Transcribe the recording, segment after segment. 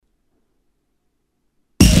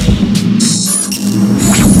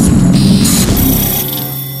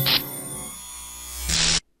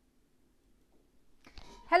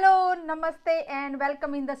Namaste and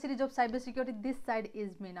welcome in the series of cybersecurity. This side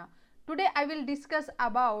is Meena. Today I will discuss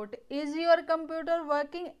about, is your computer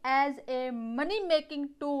working as a money making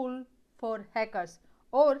tool for hackers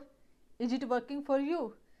or is it working for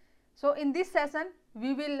you? So in this session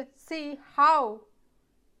we will see how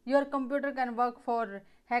your computer can work for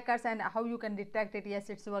hackers and how you can detect it. Yes,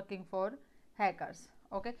 it's working for hackers.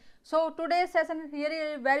 Okay, so today's session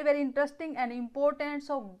really very interesting and important.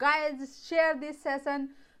 So guys, share this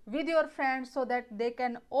session with your friends so that they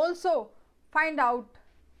can also find out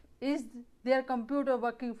is their computer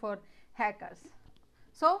working for hackers.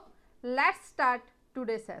 So let's start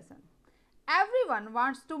today's session. Everyone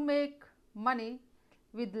wants to make money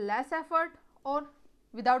with less effort or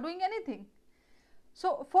without doing anything.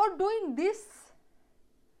 So for doing this,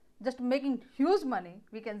 just making huge money,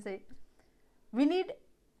 we can say, we need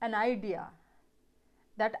an idea.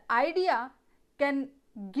 That idea can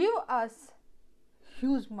give us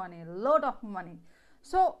huge money, lot of money.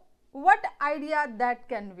 So what idea that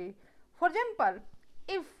can be? For example,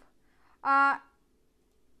 if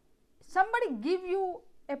somebody give you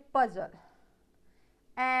a puzzle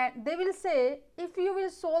and they will say, if you will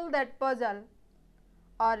solve that puzzle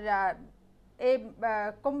or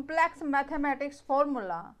a complex mathematics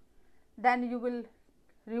formula, then you will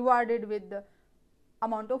rewarded with the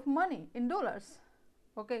amount of money in dollars.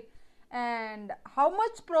 Okay, and how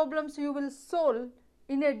much problems you will solve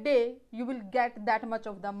in a day, you will get that much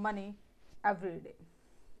of the money every day.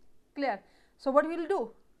 Clear? So what we will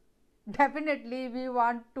do? Definitely we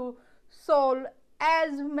want to solve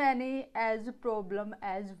as many as problem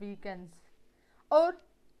as we can, or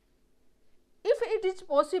if it is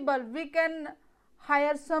possible, we can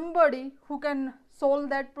hire somebody who can solve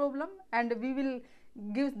that problem and we will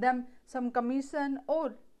give them some commission,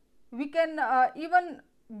 or we can even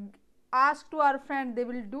ask to our friend, they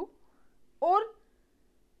will do, or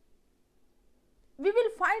we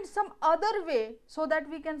will find some other way so that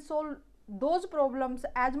we can solve those problems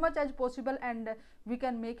as much as possible and we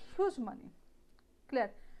can make huge money.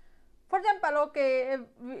 Clear? For example, okay,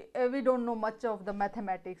 if we don't know much of the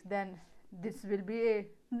mathematics, then this will be a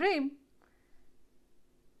dream.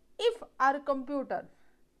 If our computer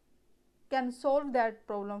can solve that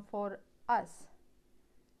problem for us,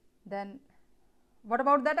 then what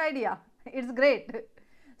about that idea? It's great.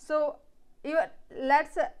 So even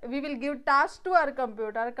we will give task to our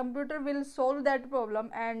computer will solve that problem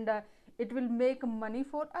and it will make money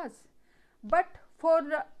for us. But for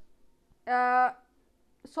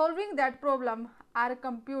solving that problem, our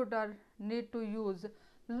computer need to use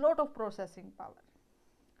lot of processing power.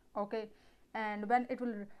 Okay, and when it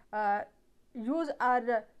will use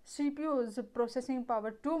our CPU's processing power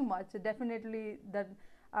too much, definitely the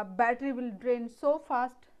battery will drain so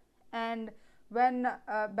fast, and when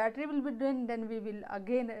battery will be drained, then we will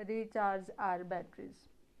again recharge our batteries.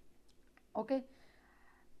 Okay,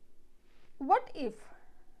 what if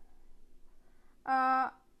I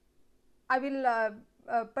will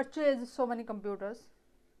purchase so many computers,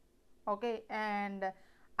 okay, and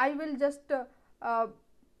I will just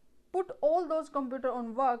put all those computer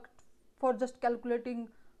on work for just calculating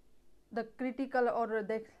the critical or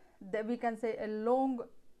the we can say a long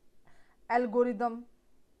algorithm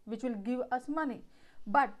which will give us money,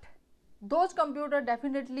 but those computer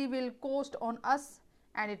definitely will cost on us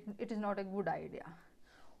and it is not a good idea.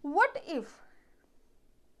 What if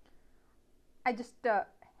I just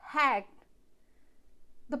hack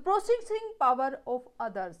the processing power of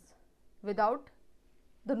others without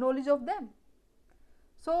the knowledge of them?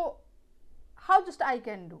 So how just I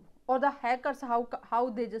can do, or the hackers how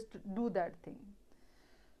they just do that thing?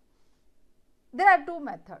 There are two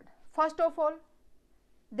methods. First of all,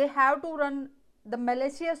 they have to run the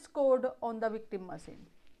malicious code on the victim machine,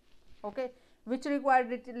 okay, which require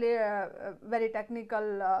very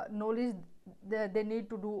technical knowledge. They need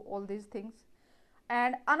to do all these things.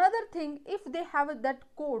 And another thing, if they have that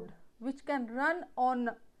code which can run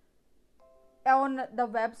on the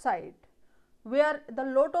website where the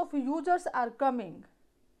lot of users are coming,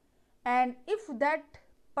 and if that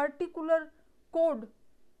particular code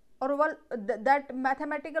or that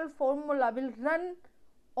mathematical formula will run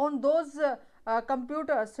on those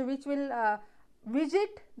computers which will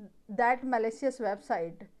visit that malicious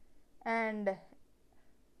website, and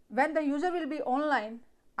when the user will be online,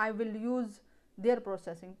 I will use their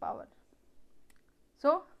processing power.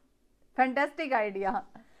 So fantastic idea.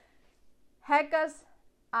 Hackers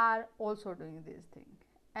are also doing this thing,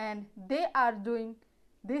 and they are doing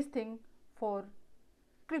this thing for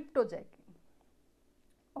cryptojacking.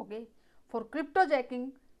 Okay, for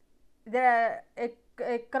cryptojacking, there are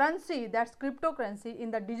a currency, that's cryptocurrency in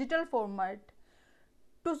the digital format,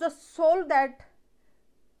 to just solve that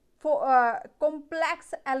for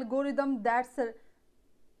complex algorithm that's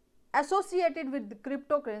associated with the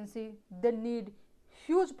cryptocurrency, they need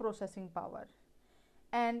huge processing power.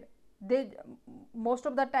 And they, most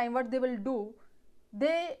of the time what they will do,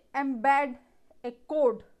 they embed a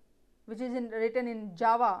code which is written in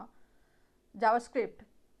javascript.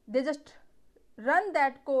 They just run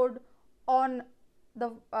that code on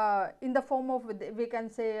the in the form of, we can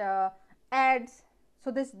say, ads. So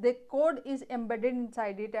this, the code is embedded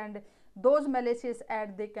inside it, and those malicious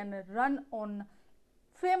ads they can run on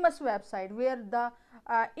famous website where the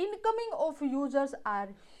incoming of users are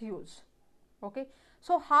huge. Okay,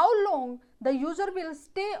 so how long the user will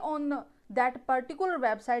stay on that particular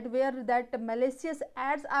website where that malicious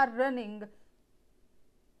ads are running,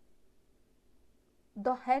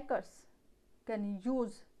 the hackers can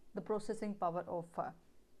use the processing power of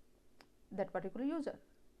that particular user.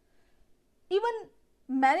 Even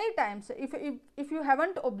many times, if you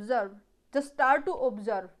haven't observed, just start to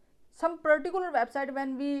observe some particular website.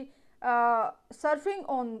 When we surfing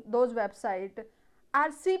on those website, our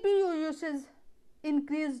CPU usage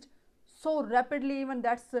increased so rapidly, even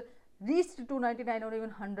that's reached to 99 or even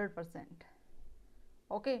 100%.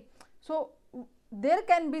 Okay, so there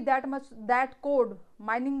can be that much, that code,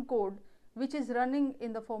 mining code, which is running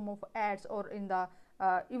in the form of ads, or in the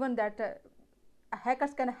even that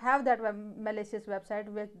hackers can have that malicious website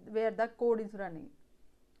where the code is running.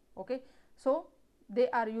 Okay, so they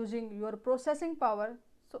are using your processing power.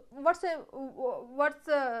 So what's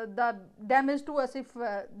the damage to us if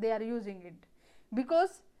they are using it?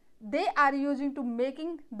 Because they are using to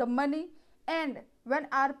making the money, and when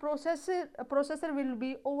our processor will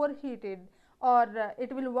be overheated, or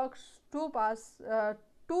it will work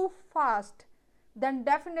too fast, then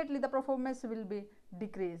definitely the performance will be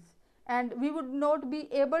decreased, and we would not be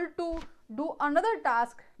able to do another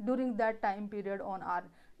task during that time period on our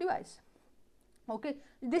device. Okay,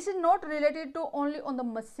 this is not related to only on the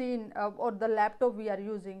machine or the laptop we are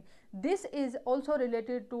using. This is also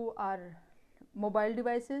related to our mobile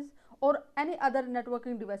devices or any other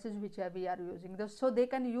networking devices which we are using. So they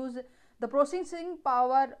can use the processing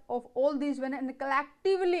power of all these, when and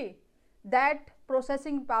collectively that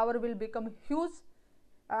processing power will become huge,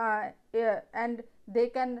 and they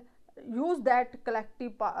can use that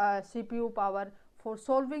collective CPU power for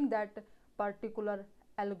solving that particular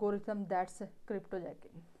algorithm, that's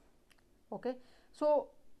cryptojacking. Okay, so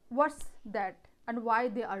what's that and why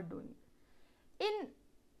they are doing? In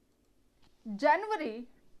January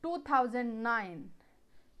 2009,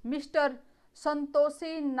 Mr.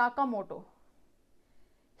 Satoshi Nakamoto,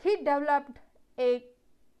 he developed a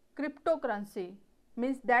cryptocurrency,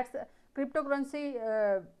 means that's cryptocurrency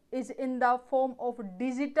is in the form of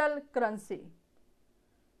digital currency.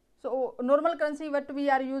 So normal currency what we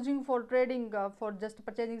are using for trading, for just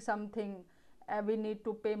purchasing something, we need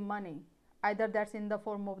to pay money, either that's in the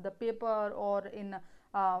form of the paper or in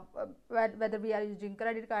whether we are using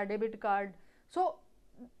credit card, debit card. So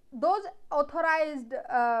those authorized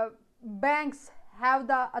banks have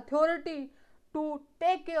the authority to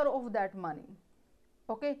take care of that money.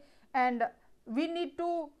 Okay, and we need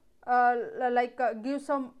to give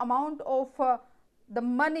some amount of the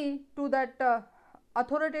money to that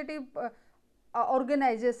authoritative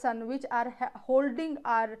organization which are holding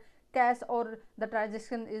our cash, or the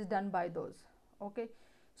transaction is done by those. Okay,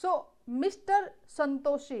 so Mr.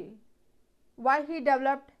 Satoshi, why he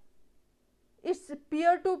developed, it's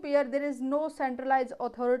peer to peer, there is no centralized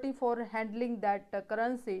authority for handling that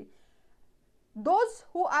currency. Those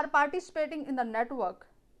who are participating in the network,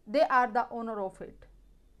 they are the owner of it.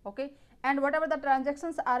 Okay, and whatever the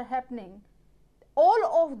transactions are happening,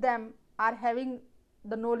 all of them are having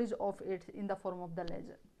the knowledge of it in the form of the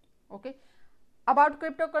ledger. Okay, about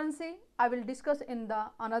cryptocurrency I will discuss in the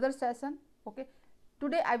another session. Okay,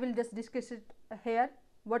 today I will just discuss it here,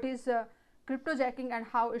 what is cryptojacking and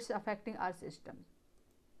how it's affecting our system.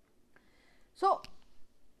 So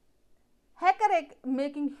hacker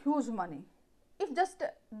making huge money if just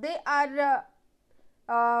they are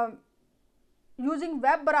using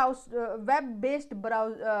web based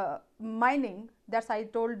mining. That's I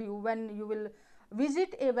told you, when you will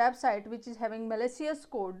visit a website which is having malicious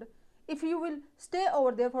code, if you will stay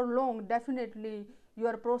over there for long, definitely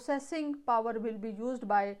your processing power will be used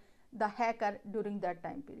by the hacker during that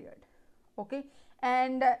time period. Okay,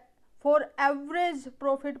 and for average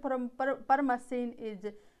profit per machine is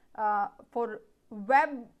for web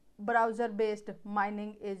browser based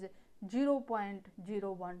mining is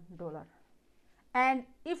 $0.01, and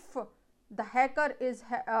if the hacker is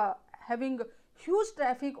having huge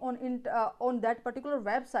traffic on that particular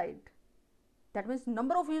website, That means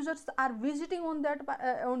number of users are visiting on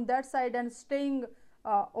that site and staying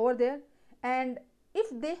over there. And if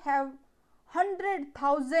they have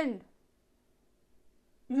 100,000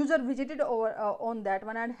 user visited over on that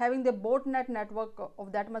one and having the botnet network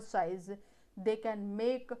of that much size, they can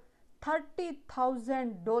make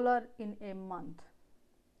 $30,000 in a month.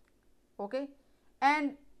 Okay,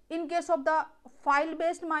 and in case of the file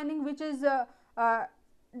based mining, which is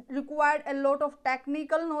required a lot of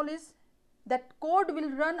technical knowledge, that code will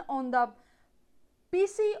run on the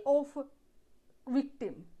PC of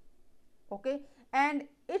victim. Okay, and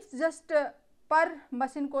it's just per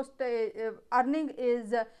machine cost earning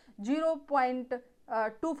is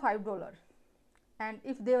 $0.25, and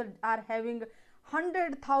if they are having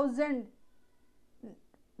 100,000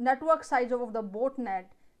 network size of the botnet,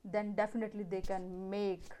 then definitely they can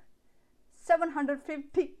make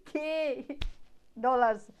 $750K.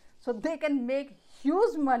 So they can make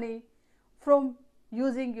huge money from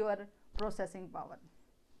using your processing power.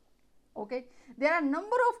 Okay, there are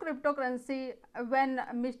number of cryptocurrency. When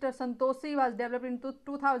Mr. Satoshi was developed in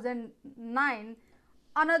 2009,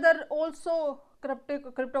 another also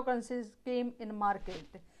cryptocurrencies came in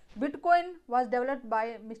market. Bitcoin was developed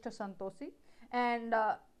by Mr. Satoshi, and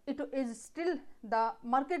it is still the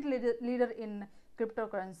market leader in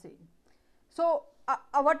cryptocurrency. So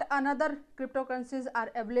what another cryptocurrencies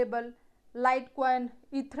are available? Litecoin,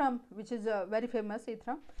 Ethereum, which is very famous,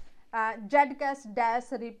 Ethereum, Zcash,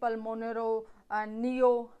 Dash, Ripple, Monero,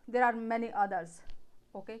 Neo. There are many others.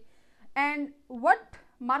 Okay, and what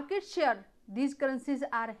market share these currencies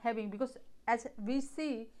are having? Because as we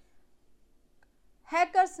see,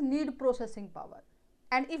 hackers need processing power,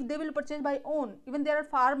 and if they will purchase by own, even there are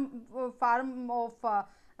farm of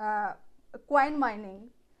coin mining,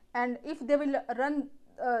 and if they will run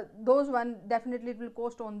those one, definitely it will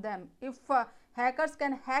cost on them. If hackers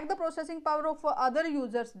can hack the processing power of other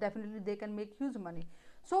users, definitely they can make huge money.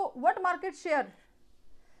 So what market share?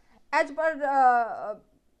 As per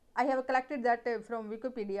I have collected that from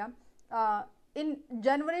Wikipedia, in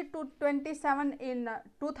January to 27 in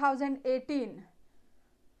 2018,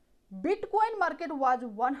 Bitcoin market was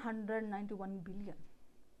 191 billion.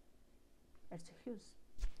 It's huge.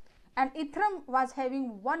 And Ethereum was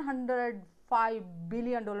having $105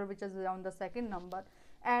 billion, which is on the second number,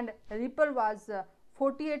 and Ripple was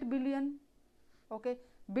 48 billion. Okay,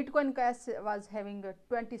 Bitcoin Cash was having a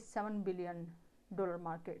 $27 billion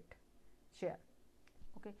market share.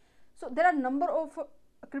 Okay, so there are number of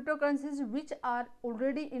cryptocurrencies which are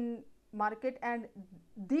already in market, and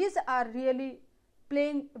these are really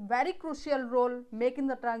playing very crucial role making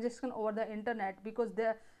the transaction over the internet, because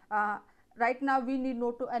they right now we need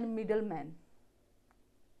not to any middleman,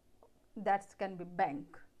 that can be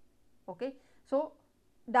bank. Okay, so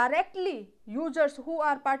directly users who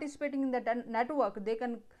are participating in the network, they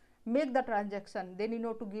can make the transaction. They need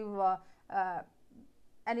not to give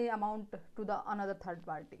any amount to the another third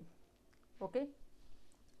party. Okay,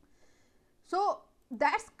 so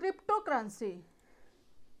that's cryptocurrency.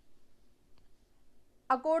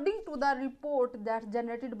 According to the report that's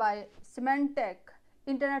generated by Symantec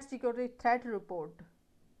Internet Security Threat Report,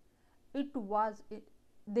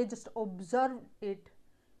 they just observed it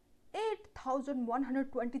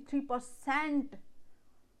 8,123%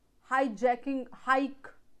 hijacking hike.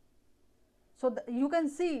 So you can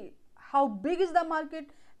see how big is the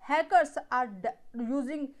market. Hackers are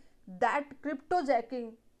using that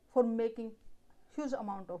cryptojacking for making huge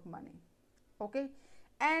amount of money. Okay,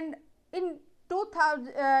 and in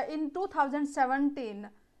 2017,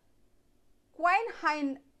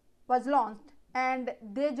 CoinHine was launched, and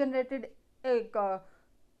they generated a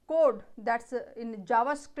code that's in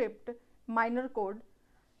JavaScript minor code,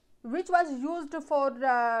 which was used for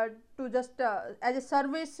to just as a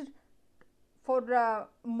service for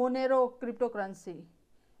Monero cryptocurrency,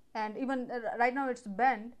 and even right now it's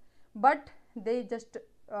banned, but they just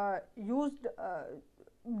used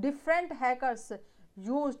different hackers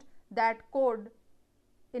used that code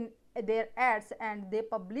in their ads, and they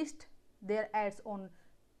published their ads on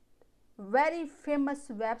very famous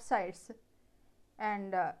websites,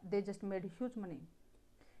 and they just made huge money.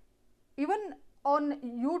 Even on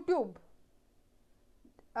YouTube,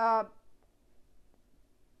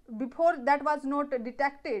 before that was not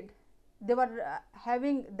detected, they were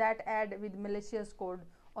having that ad with malicious code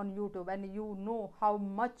on YouTube, and you know how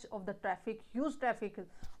much of the traffic, huge traffic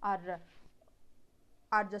are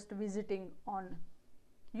just visiting on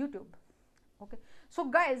YouTube. Okay, so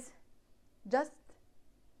guys, just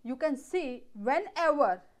you can see,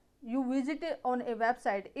 whenever you visit on a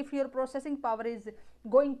website, if your processing power is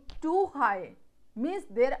going too high, means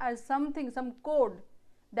there are some code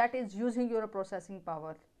that is using your processing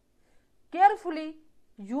power. Carefully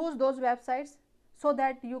use those websites so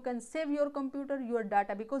that you can save your computer, your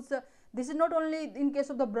data, because this is not only in case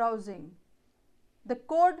of the browsing. The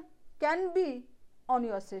code can be on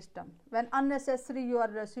your system when unnecessary your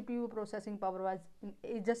CPU processing power was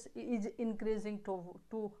is increasing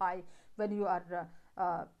too high when you are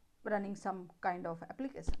running some kind of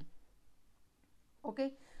application.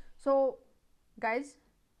 Okay, so guys,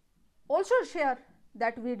 also share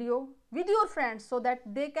that video with your friends so that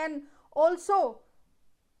they can also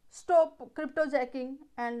stop cryptojacking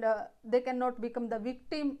and they cannot become the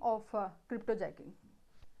victim of cryptojacking.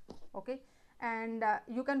 Okay, and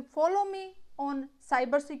you can follow me on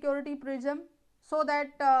Cybersecurity Prism so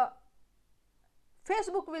that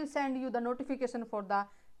Facebook will send you the notification for the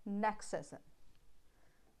next session.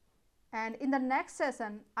 And in the next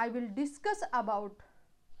session I will discuss about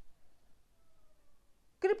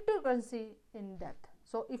cryptocurrency in depth.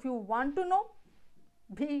 So if you want to know,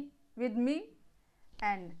 be with me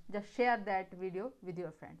and just share that video with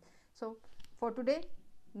your friends. So for today,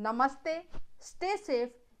 namaste, stay safe,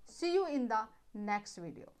 see you in the next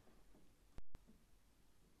video.